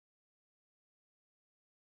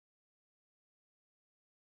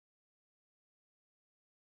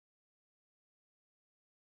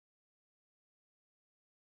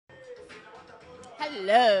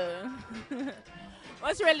Hello.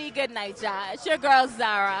 What's really good, Niger? It's your girl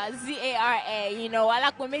Zara, Zara. You know, I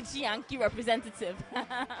like Womeji Yankee representative.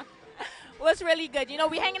 What's really good? You know,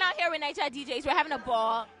 we're hanging out here with Niger DJs. We're having a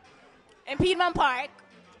ball in Piedmont Park.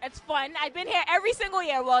 It's fun. I've been here every single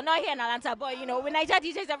year. Well, not here in Atlanta, but, you know, with Niger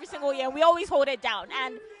DJs every single year. We always hold it down.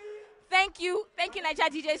 And thank you, Niger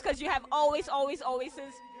DJs, because you have always,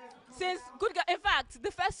 since good. In fact,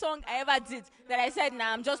 the first song I ever did that I said,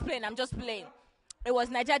 nah, I'm just playing. It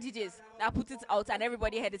was Niger DJs that put it out, and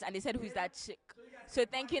everybody heard it, and they said, who's that chick? So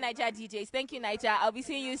thank you, Niger DJs. Thank you, Niger. I'll be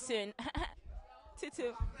seeing you soon.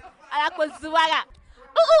 Tutu.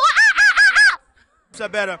 So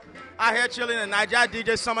better. I here chilling in Nigerian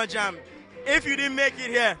DJs Summer Jam. If you didn't make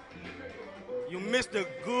it here, you missed the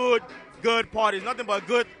good parties. Nothing but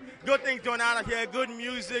good things going on here. Good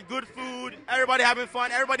music, good food. Everybody having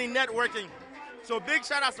fun. Everybody networking. So big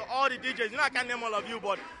shout outs to all the DJs. You know I can't name all of you,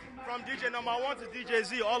 but from DJ number 1 to DJ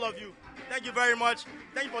Z, all of you. Thank you very much.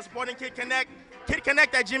 Thank you for supporting Kid Connect.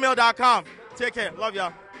 KidConnect@gmail.com. Take care. Love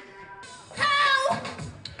y'all. How?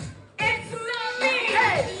 It's not me.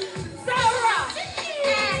 Hey, Zara. Let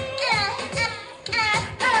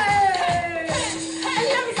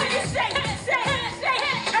me see you shake.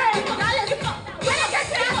 Hey, now let's go. Get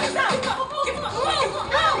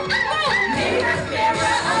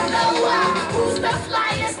mirror on the wall. Who's the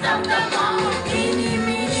flyest of them all? Eeny,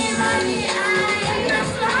 meeny, miny, I. The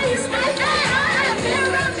flyest of them all.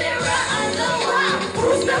 Mirror on the wall.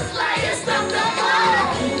 Who's the flyest of them all?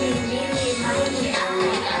 Eeny, meeny, miny, I.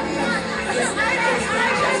 The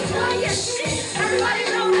flyest shit. Everybody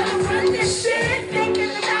know that I'm running this shit. Thinking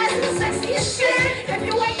the guys are the sexiest shit. If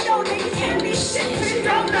you ain't know, then you can't be shit. You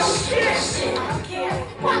don't know shit. I don't care.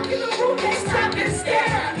 Walk in the room next time and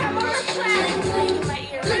stare. Camera flash, bling, bling,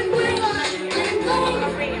 bling, bling,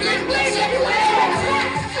 bling everywhere.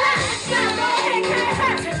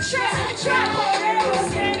 Trap modelos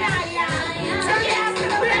que naya. Turn your ass to the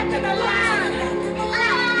left of the line.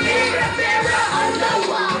 Mirror on the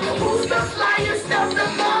wall. Who's the flyest of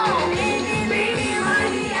them all? Eeny, meeny,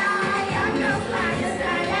 miny, I'm the flyest.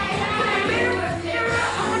 Mirror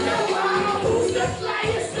on the wall. Who's the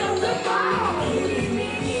flyest of them all? Eeny,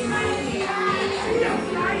 meeny, miny, I'm the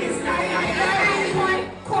flyest.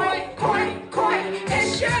 Coin.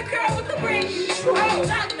 It's your girl with the brain control.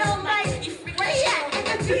 Not no mic. Where you at?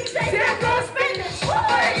 The DJ there goes spinning.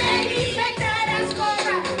 Boy, ladies, make that ass go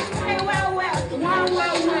round. Hey, well. I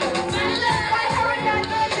heard that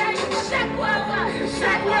good day. Shaq, well.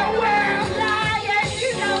 Lion,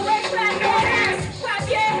 you know it. Clap your hands. Clap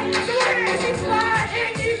your hands. She's flying,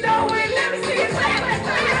 and you know it. Let me see you clap.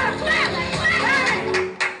 Hey.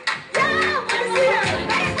 Yeah, let me see you.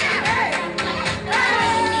 Hey.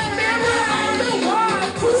 Mirror on the wall.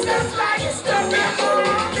 Who's the flyest of them all?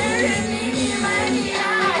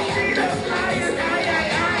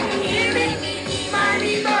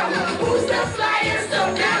 Who's the flyest of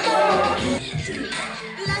them all?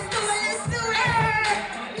 Let's do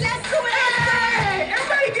it.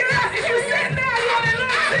 Everybody get up. If you sit down, you want to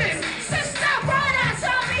lose this. Sister, brother,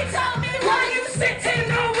 tell me why you sitting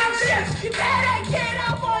over there. You better get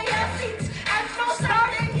up on your feet and throw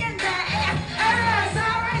starting in the air.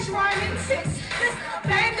 Zara's running 6. This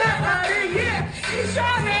banger of the year. He's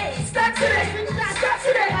your man. Start to this.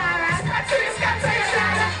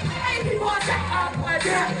 Hey, people want to up with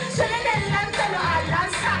them. Shouldn't let them tell her I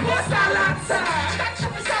love her. What's that love her? Scratch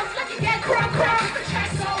up yourself like you get crunk. The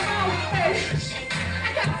track's so low. Hey,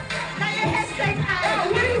 now your head stay out. Oh,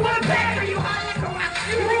 when you want back, or you hard like a rock.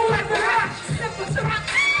 You roll like a rock. Simple to rock.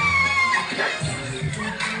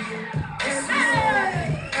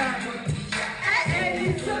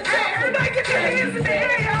 Hey, everybody get your hands in the air.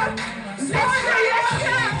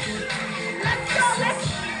 Let's go.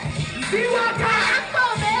 See what God.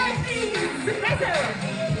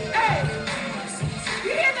 Hey,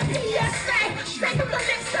 you hear the PSA? Straight from the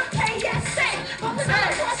lips of KSA. Open up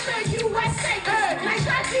across the USA. Like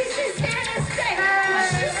that DJ's here to stay. What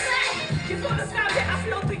you say? You feel the sound that I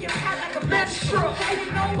flow through your heart like a menstrual. And you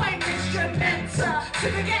know I'm instrumental. To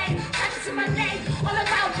the game, touch it to my name. All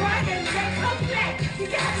about Brian, Jake, play. You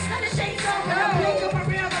can have to spend the shades over. Blink up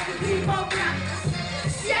around like a people block.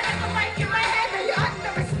 Yeah, I got the mic in my head, and you're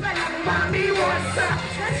under respect. Mommy, what's up?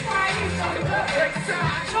 That's why he's on the perfect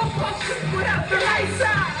side. No fucking without the lights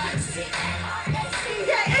out.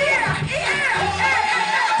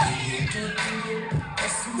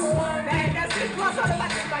 Man, that's the plus all about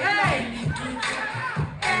this fight.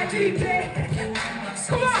 Hey, DJ,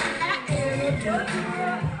 come on.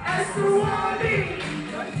 That's the warning.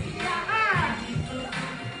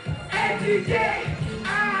 DJ,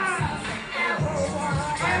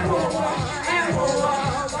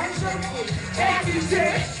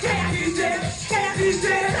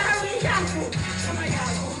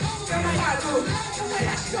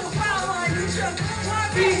 So power, you just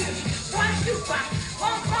one reason, one super,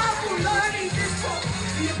 one powerful learning this book.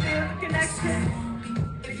 Do you feel the connection?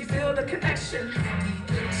 Do you feel the connection?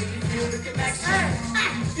 Do you feel the connection?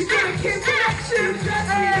 You gotta keep connection, trust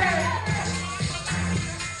me.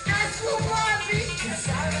 That's what Bobby.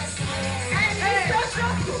 And he's so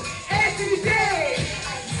stressful.